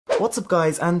What's up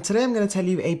guys, and today I'm going to tell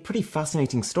you a pretty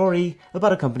fascinating story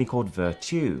about a company called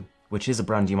Vertu, which is a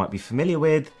brand you might be familiar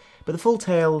with, but the full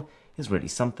tale is really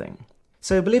something.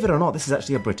 So believe it or not, this is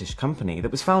actually a British company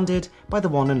that was founded by the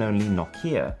one and only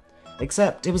Nokia,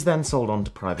 except it was then sold on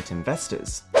to private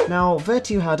investors. Now,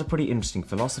 Vertu had a pretty interesting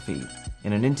philosophy.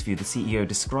 In an interview, the CEO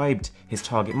described his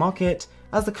target market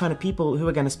as the kind of people who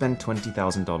are going to spend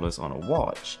 $20,000 on a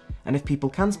watch. And if people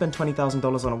can spend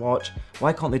 $20,000 on a watch,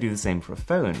 why can't they do the same for a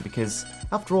phone? Because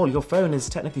after all, your phone is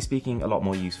technically speaking a lot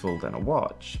more useful than a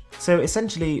watch. So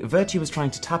essentially, Vertu was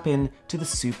trying to tap in to the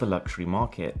super luxury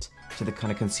market, to the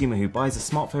kind of consumer who buys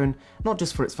a smartphone not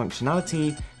just for its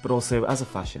functionality, but also as a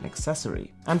fashion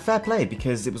accessory. And fair play,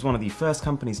 because it was one of the first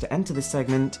companies to enter this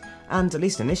segment, and at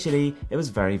least initially, it was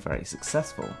very, very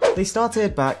successful. They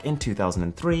started back in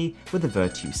 2003 with the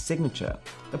Vertu Signature,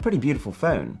 a pretty beautiful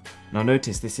phone. Now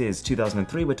notice this is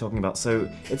 2003 we're talking about, so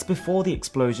it's before the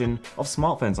explosion of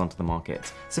smartphones onto the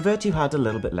market, so Vertu had a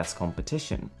little bit less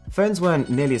competition. Phones weren't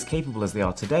nearly as capable as they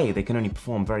are today, they can only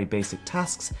perform very basic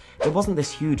tasks. There wasn't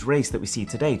this huge race that we see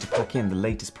today to pack in the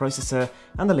latest processor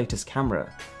and the latest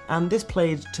camera, and this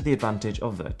played to the advantage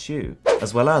of Vertu.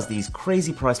 As well as these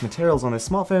crazy price materials on their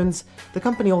smartphones, the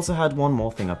company also had one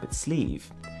more thing up its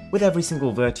sleeve. With every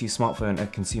single Vertu smartphone a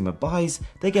consumer buys,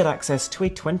 they get access to a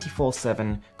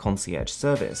 24/7 concierge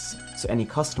service. So any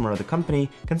customer of the company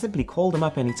can simply call them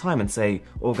up anytime and say,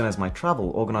 organize my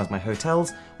travel, organize my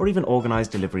hotels, or even organize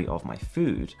delivery of my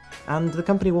food. And the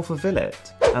company will fulfill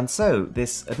it. And so,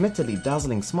 this admittedly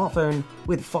dazzling smartphone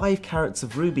with 5 carats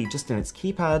of ruby just in its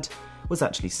keypad was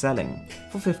actually selling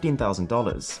for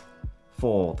 $15,000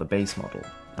 for the base model.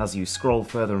 As you scroll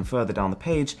further and further down the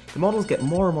page, the models get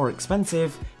more and more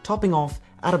expensive, topping off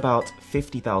at about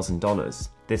 $50,000.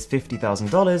 This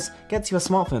 $50,000 gets you a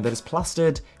smartphone that is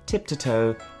plastered tip to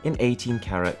toe in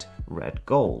 18-karat red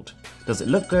gold. Does it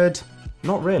look good?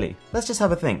 Not really. Let's just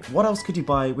have a think. What else could you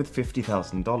buy with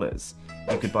 $50,000?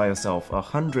 You could buy yourself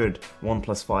 100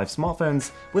 OnePlus 5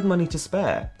 smartphones with money to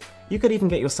spare. You could even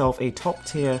get yourself a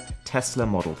top-tier Tesla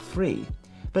Model 3.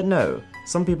 But no,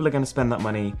 some people are going to spend that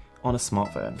money on a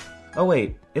smartphone. Oh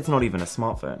wait, it's not even a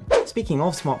smartphone. Speaking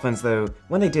of smartphones though,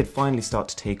 when they did finally start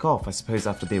to take off, I suppose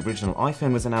after the original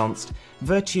iPhone was announced,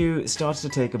 Vertu started to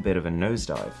take a bit of a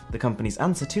nosedive. The company's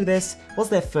answer to this was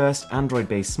their first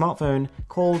Android-based smartphone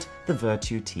called the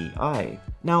Vertu Ti.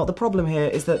 Now the problem here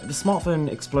is that the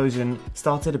smartphone explosion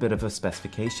started a bit of a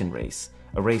specification race.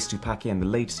 A race to pack in the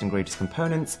latest and greatest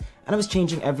components, and it was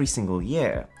changing every single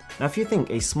year. Now if you think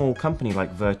a small company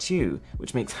like Vertu,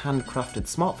 which makes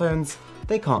handcrafted smartphones,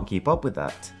 they can't keep up with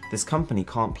that. This company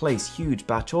can't place huge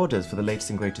batch orders for the latest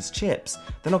and greatest chips.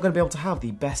 They're not going to be able to have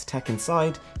the best tech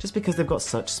inside just because they've got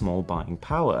such small buying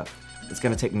power. It's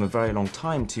going to take them a very long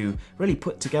time to really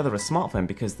put together a smartphone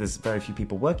because there's very few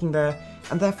people working there,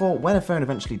 and therefore when a phone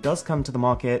eventually does come to the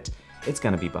market, it's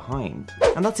going to be behind.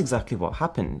 And that's exactly what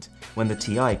happened. When the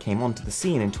Ti came onto the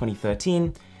scene in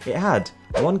 2013, it had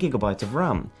 1GB of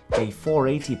RAM, a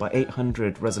 480 by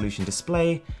 800 resolution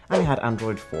display, and it had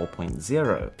Android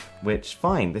 4.0. Which,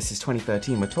 fine, this is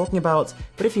 2013 we're talking about,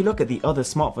 but if you look at the other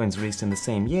smartphones released in the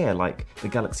same year, like the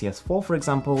Galaxy S4 for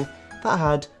example, that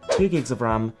had 2GB of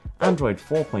RAM, Android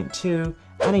 4.2,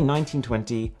 and a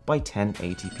 1920 by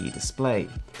 1080p display.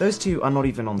 Those two are not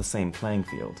even on the same playing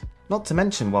field. Not to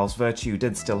mention, whilst Vertu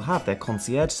did still have their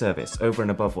concierge service over and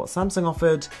above what Samsung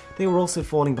offered, they were also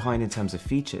falling behind in terms of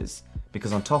features,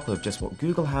 because on top of just what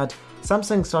Google had,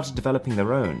 Samsung started developing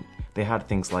their own. They had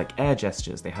things like air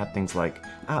gestures, they had things like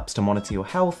apps to monitor your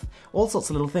health, all sorts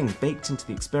of little things baked into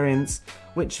the experience,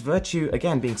 which Vertu,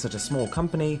 again being such a small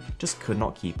company, just could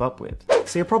not keep up with.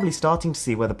 So you're probably starting to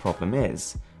see where the problem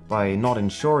is. By not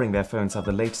ensuring their phones have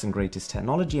the latest and greatest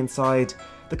technology inside,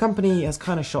 the company has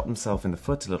kind of shot themselves in the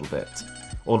foot a little bit.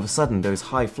 All of a sudden, those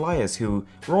high flyers who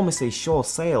were almost a sure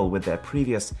sale with their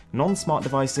previous non-smart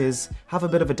devices have a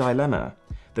bit of a dilemma.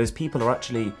 Those people are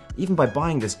actually, even by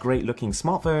buying this great looking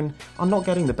smartphone, are not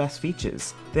getting the best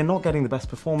features. They're not getting the best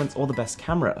performance or the best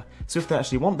camera. So if they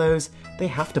actually want those, they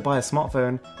have to buy a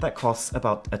smartphone that costs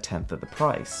about 1/10 of the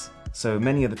price. So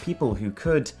many of the people who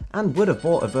could and would have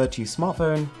bought a Vertu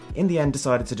smartphone in the end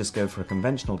decided to just go for a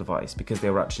conventional device because they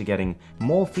were actually getting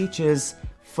more features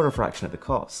for a fraction of the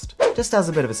cost. Just as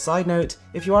a bit of a side note,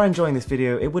 if you are enjoying this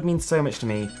video, it would mean so much to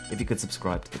me if you could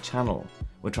subscribe to the channel.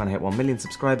 We're trying to hit 1 million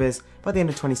subscribers by the end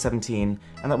of 2017,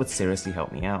 and that would seriously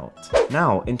help me out.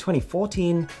 Now, in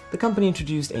 2014, the company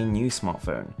introduced a new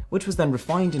smartphone, which was then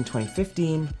refined in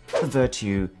 2015, the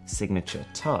Vertu Signature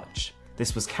Touch.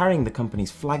 This was carrying the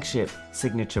company's flagship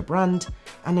signature brand,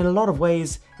 and in a lot of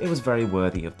ways, it was very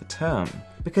worthy of the term,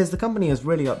 because the company has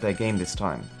really upped their game this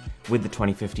time. With the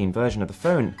 2015 version of the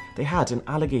phone, they had an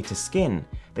alligator skin,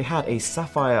 they had a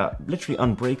sapphire, literally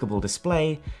unbreakable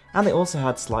display, and they also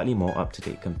had slightly more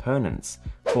up-to-date components,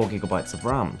 4GB of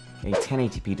RAM, a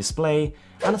 1080p display,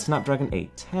 and a Snapdragon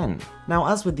 810. Now,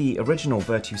 as with the original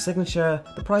Vertu Signature,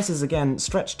 the prices again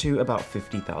stretched to about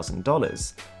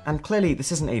 $50,000. And clearly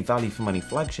this isn't a value for money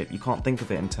flagship. You can't think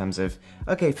of it in terms of,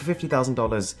 okay, for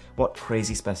 $50,000, what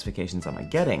crazy specifications am I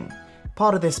getting?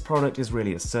 Part of this product is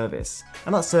really a service,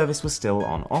 and that service was still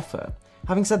on offer.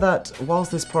 Having said that,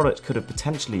 whilst this product could have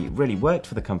potentially really worked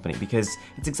for the company because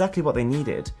it's exactly what they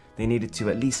needed to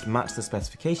at least match the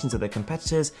specifications of their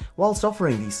competitors whilst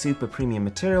offering these super premium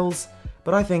materials,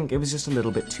 but I think it was just a little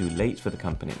bit too late for the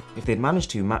company. If they'd managed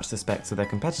to match the specs of their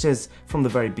competitors from the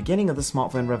very beginning of the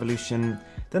smartphone revolution,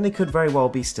 then they could very well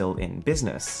be still in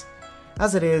business.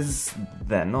 As it is,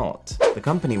 they're not. The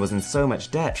company was in so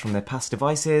much debt from their past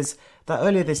devices that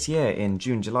earlier this year, in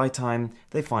June-July time,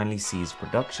 they finally ceased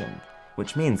production,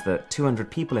 which means that 200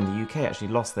 people in the UK actually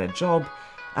lost their job,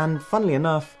 and funnily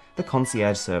enough, the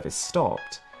concierge service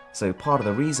stopped. So part of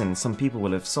the reason some people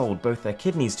will have sold both their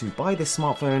kidneys to buy this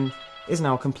smartphone is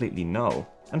now completely null.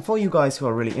 And for you guys who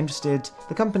are really interested,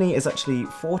 the company is actually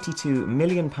 £42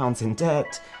 million in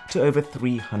debt to over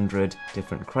 300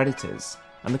 different creditors.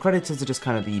 And the creditors are just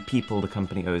kind of the people the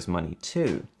company owes money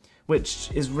to,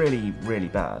 which is really, really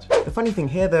bad. The funny thing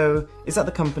here though, is that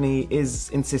the company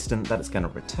is insistent that it's going to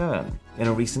return. In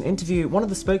a recent interview, one of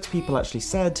the spokespeople actually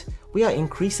said, "We are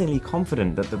increasingly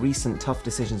confident that the recent tough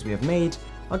decisions we have made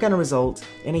are going to result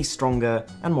in a stronger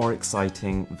and more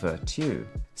exciting Vertu."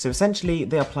 So essentially,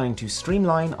 they are planning to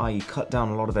streamline, i.e. cut down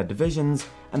a lot of their divisions,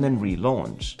 and then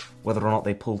relaunch. Whether or not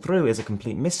they pull through is a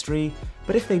complete mystery,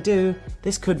 but if they do,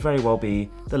 this could very well be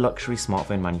the luxury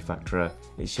smartphone manufacturer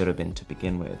it should have been to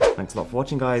begin with. Thanks a lot for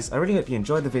watching, guys. I really hope you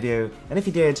enjoyed the video, and if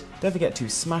you did, don't forget to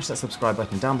smash that subscribe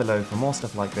button down below for more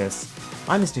stuff like this.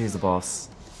 I'm Mr. Who's the Boss,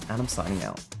 and I'm signing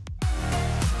out.